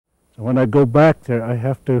And when I go back there, I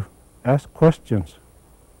have to ask questions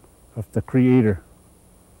of the Creator.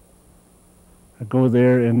 I go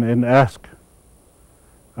there and ask,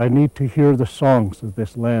 I need to hear the songs of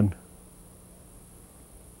this land.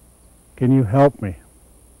 Can you help me?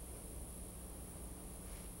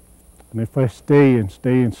 And if I stay and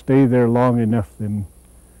stay and stay there long enough, then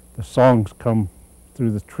the songs come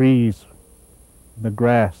through the trees, the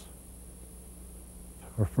grass,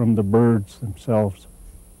 or from the birds themselves,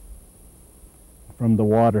 from the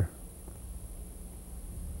water.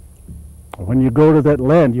 When you go to that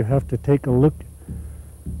land, you have to take a look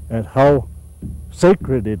at how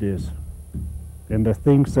sacred it is and the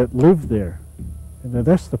things that live there. And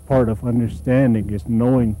that's the part of understanding, is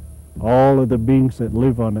knowing all of the beings that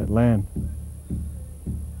live on that land.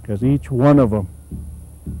 Because each one of them,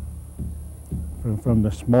 from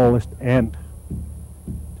the smallest ant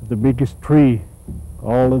to the biggest tree,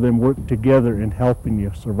 all of them work together in helping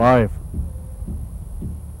you survive.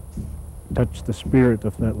 Touch the spirit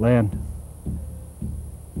of that land.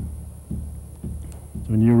 So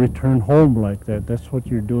when you return home like that, that's what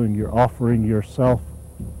you're doing. You're offering yourself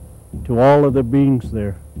to all of the beings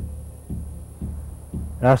there,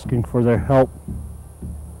 asking for their help.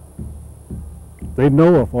 They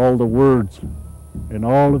know of all the words and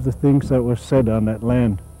all of the things that were said on that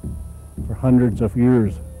land for hundreds of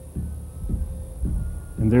years.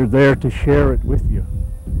 And they're there to share it with you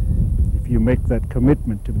if you make that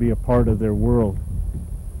commitment to be a part of their world,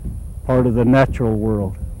 part of the natural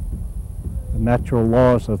world, the natural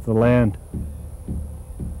laws of the land.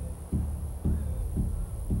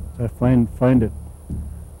 I find it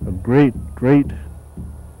a great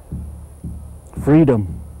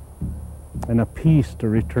freedom and a peace to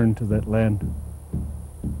return to that land,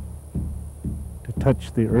 to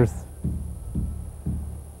touch the earth.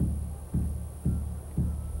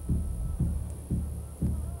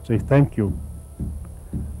 Say thank you,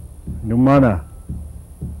 Numana,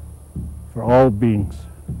 for all beings,